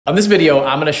On this video,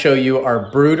 I'm gonna show you our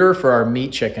brooder for our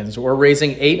meat chickens. We're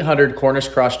raising 800 Cornish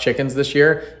cross chickens this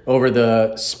year over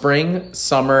the spring,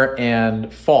 summer,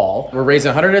 and fall. We're raising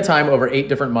 100 at a time over 8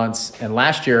 different months. And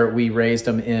last year we raised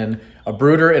them in a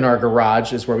brooder in our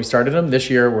garage is where we started them. This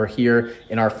year we're here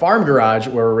in our farm garage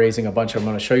where we're raising a bunch of them.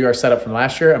 I'm gonna show you our setup from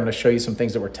last year. I'm gonna show you some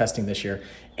things that we're testing this year.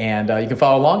 And you can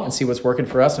follow along and see what's working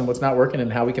for us and what's not working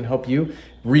and how we can help you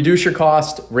reduce your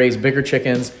cost, raise bigger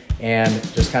chickens, and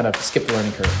just kind of skip the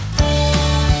learning curve.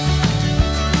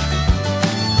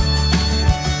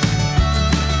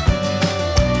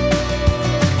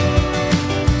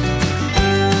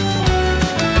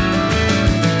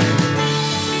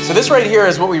 So this right here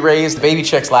is what we raised the baby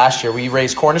chicks last year. We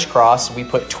raised Cornish cross. We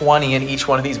put 20 in each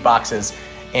one of these boxes.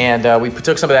 And we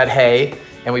took some of that hay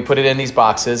and we put it in these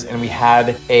boxes, and we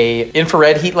had a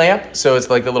infrared heat lamp. So it's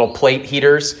like the little plate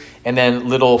heaters and then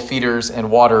little feeders and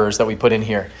waterers that we put in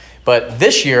here. But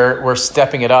this year we're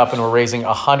stepping it up and we're raising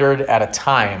 100 at a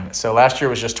time. So last year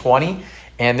was just 20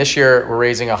 and this year we're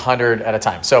raising 100 at a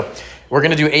time. So we're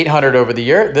gonna do 800 over the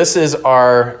year. This is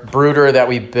our brooder that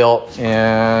we built,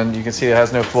 and you can see it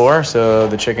has no floor. So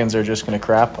the chickens are just gonna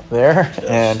crap there,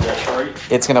 and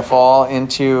it's gonna fall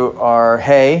into our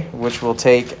hay, which we'll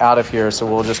take out of here. So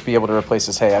we'll just be able to replace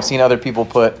this hay. I've seen other people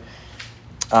put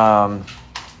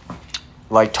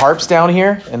like tarps down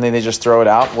here and then they just throw it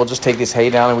out. We'll just take this hay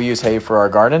down, and we use hay for our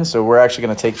garden. So we're actually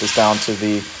gonna take this down to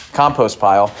the compost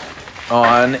pile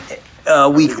on a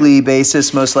weekly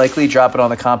basis, most likely. Drop it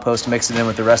on the compost, mix it in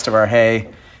with the rest of our hay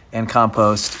and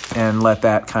compost, and let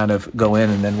that kind of go in,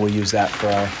 and then we'll use that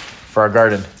for our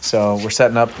garden. So we're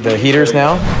setting up the heaters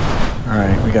now. All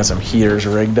right, we got some heaters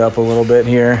rigged up a little bit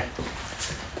here.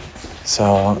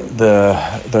 So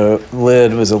the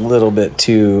lid was a little bit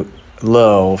too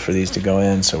low for these to go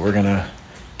in, so we're gonna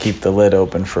keep the lid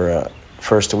open for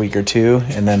first a week or two,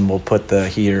 and then we'll put the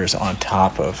heaters on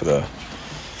top of the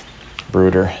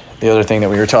brooder. The other thing that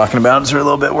we were talking about is we're a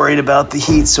little bit worried about the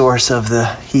heat source of the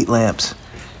heat lamps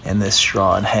and this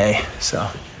straw and hay. So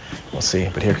we'll see,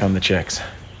 but here come the chicks.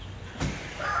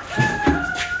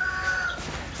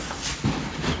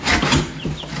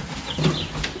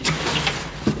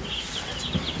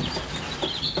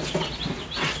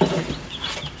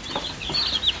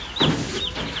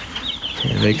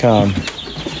 Here they come.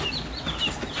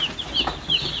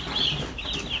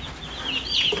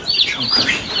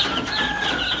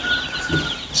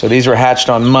 So these were hatched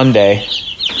on Monday.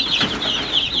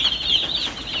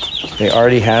 They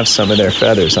already have some of their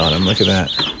feathers on them. Look at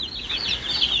that.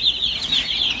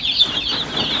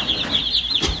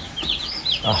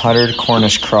 A 100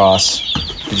 Cornish cross.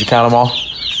 Did you count them all?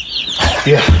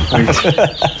 Yeah.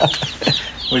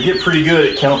 We get pretty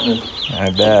good at counting them. I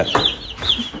bet.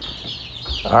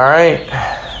 All right.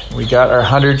 We got our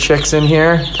 100 chicks in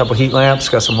here. A couple heat lamps,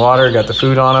 got some water, got the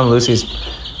food on them. Lucy's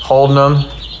holding them.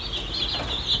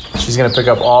 She's gonna pick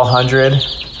up all 100,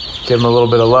 give them a little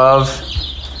bit of love.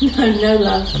 No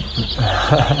love.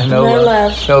 No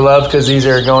love. No love, because these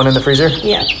are going in the freezer?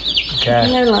 Yeah. Okay.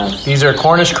 No love. These are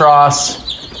Cornish cross.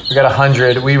 We got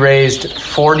 100. We raised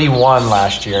 41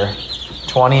 last year,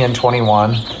 20 and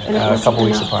 21, a couple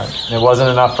weeks apart. And it wasn't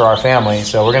enough for our family,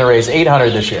 so we're gonna raise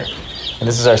 800 this year. And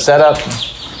this is our setup.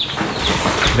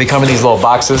 They come in these little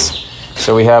boxes.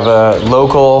 So we have a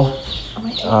local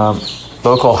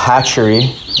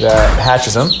hatchery that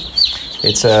hatches them.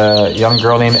 It's a young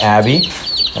girl named Abby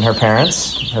and her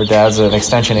parents. Her dad's an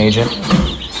extension agent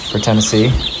for Tennessee,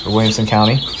 for Williamson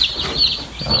County,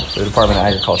 for the Department of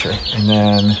Agriculture. And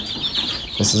then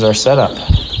this is our setup.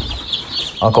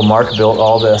 Uncle Mark built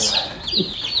all this.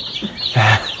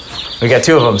 We got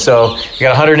 2 of them, so we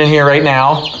got 100 in here right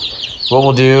now. What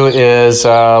we'll do is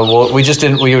we just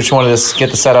wanted to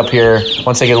get the setup here.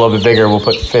 Once they get a little bit bigger, we'll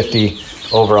put 50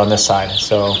 over on this side.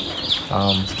 So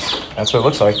that's what it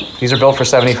looks like. These are built for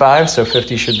 75, so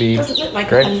 50 should be great. Doesn't look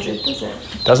like 100, does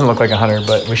it? Doesn't look like 100,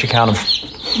 but we should count them.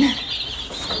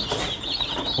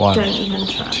 1, Don't even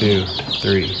try. 2,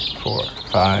 3, 4,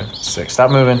 5, 6.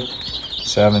 Stop moving.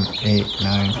 7, 8,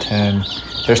 9, 10.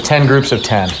 There's 10 groups of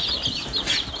 10.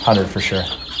 100 for sure.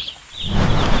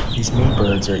 These meat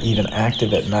birds are even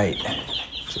active at night.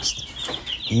 Just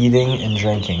eating and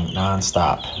drinking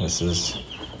nonstop. This is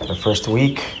their first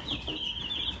week,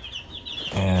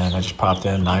 and I just popped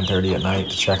in 9:30 at night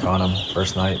to check on them.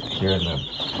 First night here in the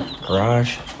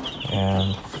garage,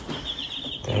 and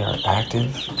they are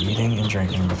active, eating and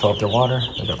drinking. They fill up their water.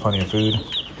 They got plenty of food.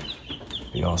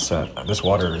 Be all set. This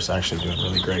water is actually doing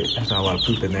really great. There's not a lot of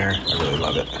poop in there. I really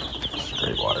love it. It's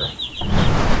great water.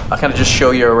 I'll kind of just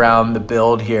show you around the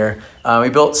build here. We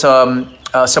built some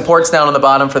Supports down on the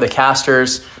bottom for the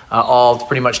casters, all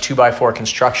pretty much 2x4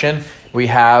 construction. We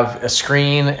have a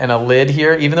screen and a lid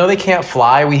here. Even though they can't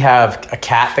fly, we have a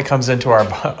cat that comes into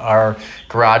our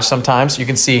garage sometimes. You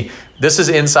can see this is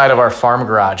inside of our farm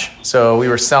garage. So we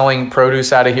were selling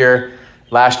produce out of here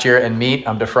last year and meat.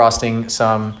 I'm defrosting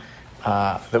some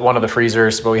one of the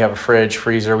freezers, but we have a fridge,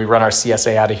 freezer. We run our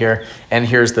CSA out of here, and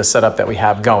here's the setup that we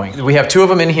have going. We have 2 of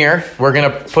them in here. We're gonna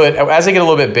put, as they get a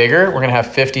little bit bigger, we're gonna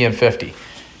have 50 and 50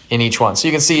 in each one. So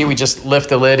you can see we just lift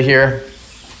the lid here,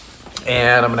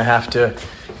 and I'm gonna have to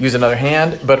use another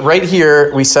hand. But right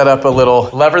here, we set up a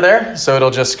little lever there, so it'll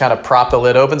just kind of prop the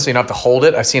lid open so you don't have to hold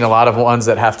it. I've seen a lot of ones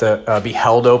that have to be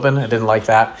held open. I didn't like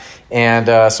that.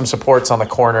 And some supports on the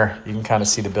corner. You can kind of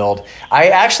see the build. I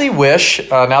actually wish,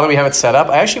 now that we have it set up,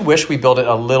 I actually wish we built it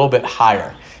a little bit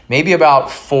higher, maybe about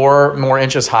 4 more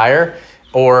inches higher,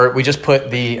 or we just put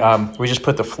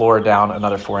the floor down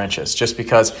another 4 inches, just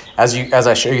because as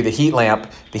I show you the heat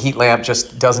lamp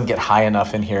just doesn't get high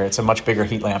enough in here. It's a much bigger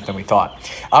heat lamp than we thought.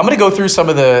 I'm gonna go through some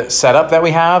of the setup that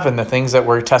we have and the things that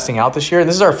we're testing out this year. And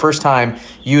this is our first time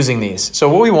using these. So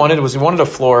what we wanted was we wanted a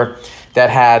floor that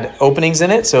had openings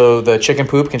in it, so the chicken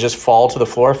poop can just fall to the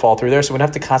floor, fall through there, so we don't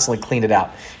have to constantly clean it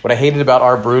out. What I hated about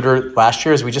our brooder last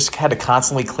year is we just had to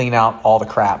constantly clean out all the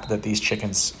crap that these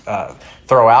chickens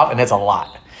throw out, and it's a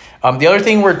lot. The other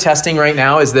thing we're testing right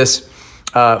now is this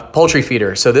poultry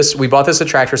feeder. So we bought this at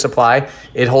Tractor Supply.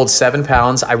 It holds 7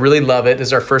 pounds. I really love it. This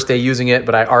is our first day using it,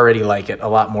 but I already like it a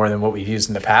lot more than what we've used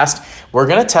in the past. We're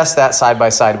gonna test that side by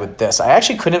side with this. I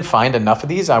actually couldn't find enough of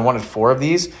these. I wanted 4 of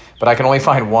these, but I can only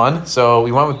find 1. So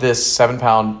we went with this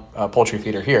 7-pound poultry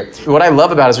feeder here. What I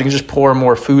love about it is we can just pour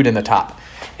more food in the top.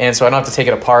 And so I don't have to take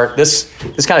it apart. This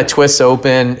kind of twists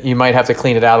open. You might have to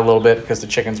clean it out a little bit because the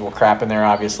chickens will crap in there,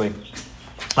 obviously.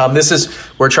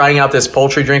 We're trying out this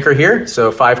poultry drinker here.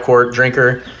 So 5-quart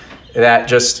drinker that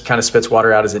just kind of spits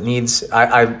water out as it needs.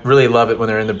 I really love it when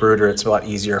they're in the brooder. It's a lot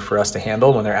easier for us to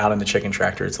handle. When they're out in the chicken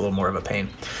tractor, it's a little more of a pain.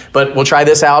 But we'll try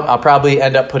this out. I'll probably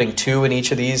end up putting 2 in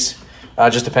each of these,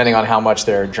 just depending on how much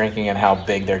they're drinking and how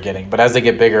big they're getting. But as they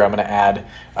get bigger, I'm gonna add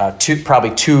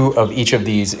probably 2 of each of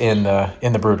these in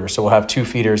the brooder. So we'll have 2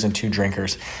 feeders and 2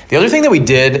 drinkers. The other thing that we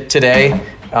did today,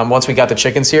 once we got the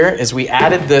chickens here, is we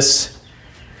added this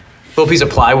little piece of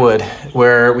plywood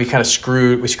where we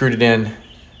screwed it in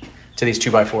to these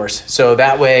 2x4s. So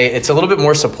that way it's a little bit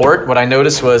more support. What I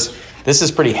noticed was this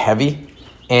is pretty heavy,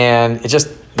 and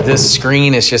this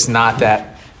screen is just not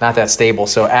that stable.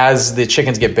 So as the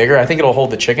chickens get bigger, I think it'll hold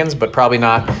the chickens, but probably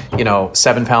not,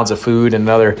 7 pounds of food and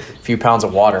another few pounds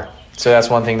of water. So that's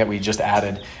one thing that we just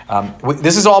added.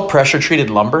 This is all pressure treated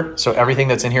lumber. So everything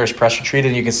that's in here is pressure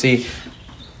treated. You can see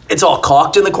it's all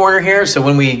caulked in the corner here. So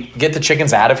when we get the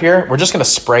chickens out of here, we're just gonna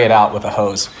spray it out with a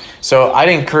hose. So I'd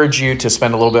encourage you to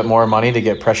spend a little bit more money to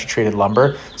get pressure treated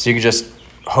lumber so you can just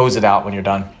hose it out when you're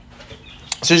done.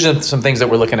 So these are some things that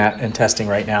we're looking at and testing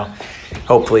right now.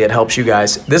 Hopefully it helps you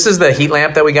guys. This is the heat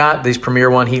lamp that we got, these Premier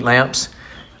One heat lamps.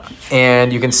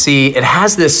 And you can see it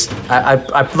has this, I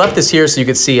left this here so you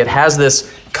can see it has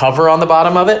this cover on the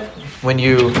bottom of it. When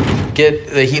you get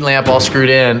the heat lamp all screwed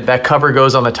in, that cover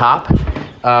goes on the top.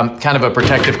 Kind of a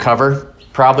protective cover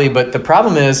probably, but the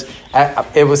problem is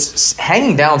it was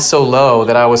hanging down so low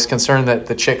that I was concerned that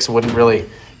the chicks wouldn't really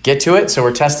get to it. So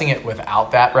we're testing it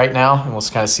without that right now, and we'll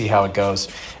kind of see how it goes.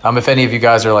 If any of you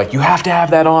guys are like, you have to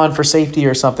have that on for safety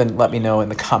or something, let me know in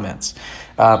the comments.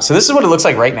 So this is what it looks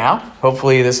like right now.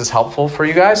 Hopefully this is helpful for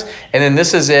you guys. And then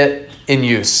this is it in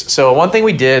use. So one thing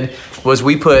we did was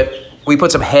we put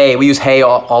some hay. We use hay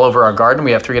all over our garden.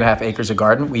 We have 3.5 acres of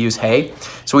garden. We use hay.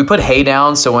 So we put hay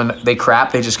down so when they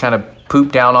crap, they just kind of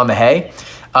poop down on the hay.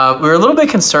 We were a little bit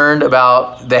concerned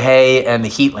about the hay and the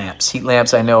heat lamps. Heat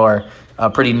lamps I know are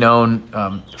pretty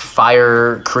known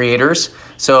fire creators.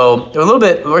 So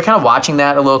we're kind of watching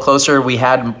that a little closer. We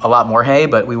had a lot more hay,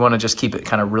 but we want to just keep it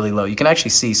kind of really low. You can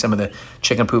actually see some of the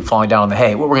chicken poop falling down on the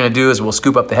hay. What we're going to do is we'll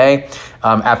scoop up the hay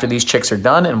after these chicks are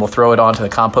done, and we'll throw it onto the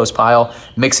compost pile,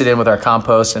 mix it in with our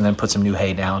compost, and then put some new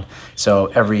hay down.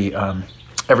 So every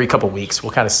couple weeks,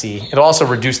 we'll kind of see. It'll also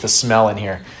reduce the smell in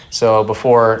here. So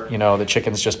before, the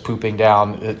chicken's just pooping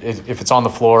down, if it's on the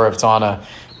floor, if it's on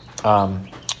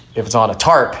a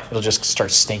tarp, it'll just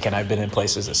start stinking. I've been in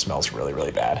places that smells really,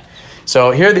 really bad.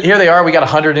 So here they are. We got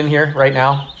 100 in here right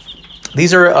now.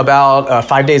 These are about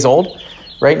 5 days old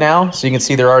right now. So you can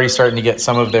see they're already starting to get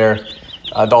some of their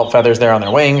adult feathers there on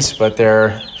their wings, but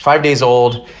they're 5 days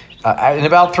old. In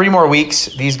about 3 more weeks,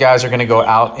 these guys are gonna go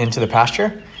out into the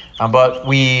pasture. But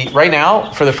right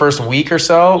now, for the first week or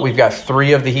so, we've got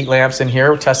 3 of the heat lamps in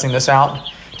here. We're testing this out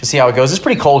to see how it goes. It's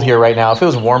pretty cold here right now. If it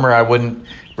was warmer, I wouldn't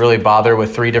really bother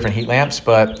with 3 different heat lamps,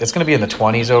 but it's going to be in the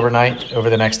 20s overnight over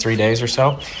the next 3 days or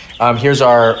so. Here's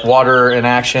our water in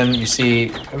action. You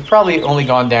see we've probably only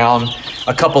gone down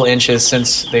a couple inches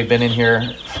since they've been in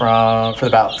here for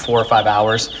about 4 or 5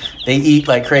 hours. They eat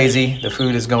like crazy. The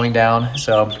food is going down,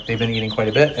 so they've been eating quite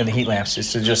a bit. And the heat lamps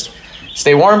is to just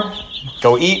stay warm,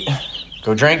 go eat,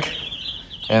 go drink,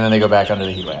 and then they go back under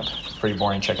the heat lamp. Pretty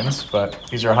boring chickens, but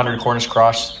these are 100 Cornish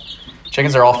cross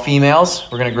chickens. Are all females.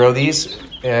 We're going to grow these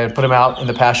and put them out in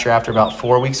the pasture after about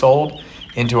 4 weeks old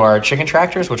into our chicken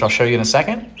tractors, which I'll show you in a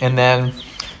second. And then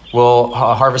we'll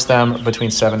harvest them between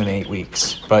 7 and 8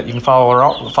 weeks. But you can follow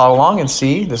along and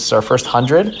see. This is our first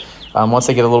 100. Once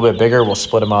they get a little bit bigger, we'll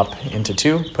split them up into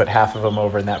 2, put half of them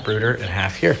over in that brooder and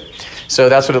half here. So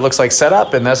that's what it looks like set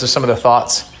up, and those are some of the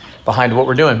thoughts behind what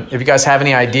we're doing. If you guys have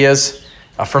any ideas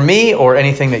for me or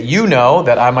anything that you know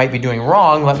that I might be doing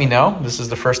wrong, let me know. This is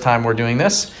the first time we're doing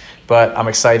this, but I'm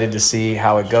excited to see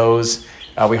how it goes.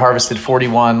 We harvested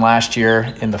 41 last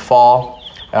year in the fall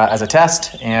as a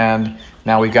test, and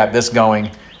now we've got this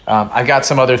going. I've got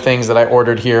some other things that I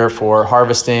ordered here for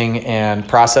harvesting and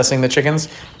processing the chickens,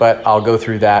 but I'll go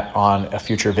through that on a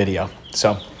future video.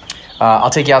 So I'll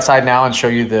take you outside now and show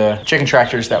you the chicken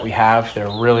tractors that we have.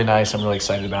 They're really nice. I'm really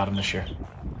excited about them this year.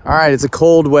 All right, it's a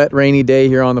cold, wet, rainy day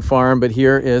here on the farm, but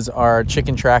here is our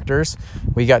chicken tractors.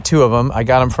 We got 2 of them. I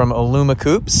got them from Aluma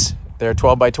Coops. They're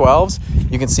 12 by 12s.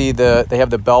 You can see they have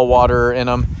the bell water in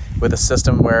them with a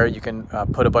system where you can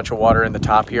put a bunch of water in the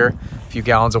top here, a few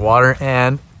gallons of water,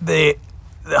 and the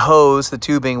hose, the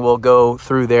tubing will go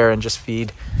through there and just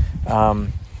feed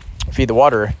the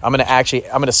water. I'm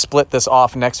gonna split this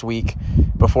off next week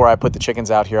before I put the chickens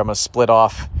out here. I'm gonna split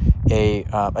off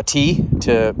a T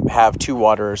to have 2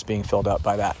 waters being filled up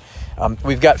by that.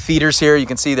 We've got feeders here. You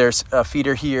can see there's a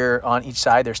feeder here on each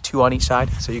side. There's 2 on each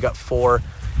side. So you got 4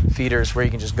 feeders where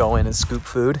you can just go in and scoop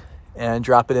food and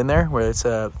drop it in there where it's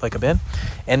like a bin.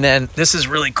 And then this is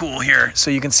really cool here.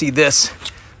 So you can see this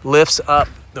lifts up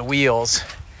the wheels.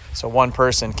 So one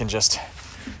person can just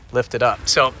lift it up.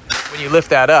 So when you lift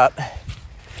that up,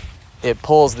 it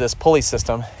pulls this pulley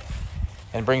system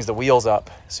and brings the wheels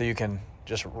up so you can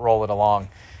just roll it along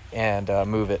and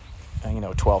move it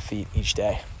 12 feet each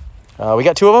day. We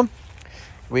got 2 of them.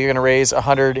 We're going to raise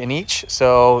 100 in each.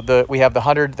 So we have the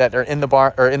 100 that are in the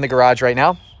barn or in the garage right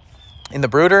now. In the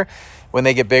brooder, when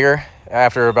they get bigger,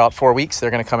 after about 4 weeks,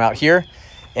 they're going to come out here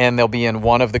and they'll be in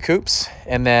one of the coops.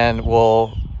 And then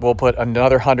we'll put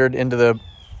another 100 into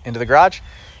the garage,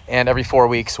 and every 4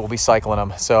 weeks we'll be cycling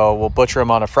them. So we'll butcher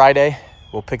them on a Friday.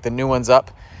 We'll pick the new ones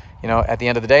up, at the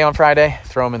end of the day on Friday,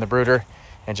 throw them in the brooder,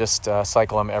 and just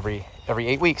cycle them every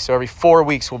 8 weeks. So every 4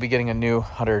 weeks we'll be getting a new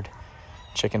 100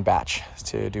 chicken batch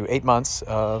to do 8 months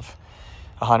of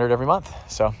 100 every month.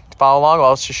 So to follow along, I'll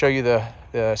also show you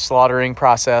the slaughtering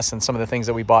process and some of the things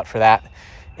that we bought for that,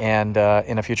 and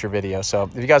in a future video. So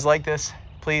if you guys like this,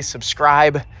 please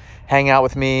subscribe, hang out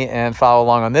with me, and follow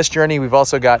along on this journey. We've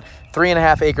also got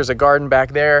 3.5 acres of garden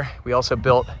back there. We also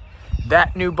built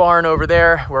that new barn over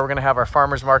there where we're going to have our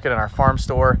farmers market and our farm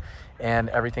store and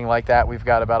everything like that. We've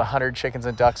got about 100 chickens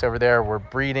and ducks over there. We're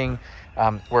breeding,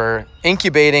 we're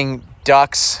incubating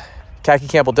ducks, khaki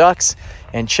Campbell ducks,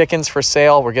 and chickens for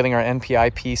sale. We're getting our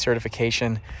NPIP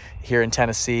certification here in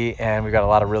Tennessee, and we've got a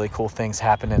lot of really cool things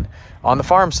happening on the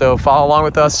farm. So follow along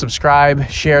with us, subscribe,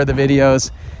 share the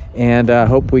videos, and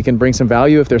hope we can bring some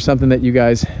value. If there's something that you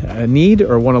guys need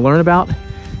or want to learn about,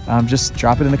 just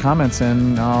drop it in the comments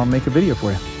and I'll make a video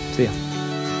for you. See ya.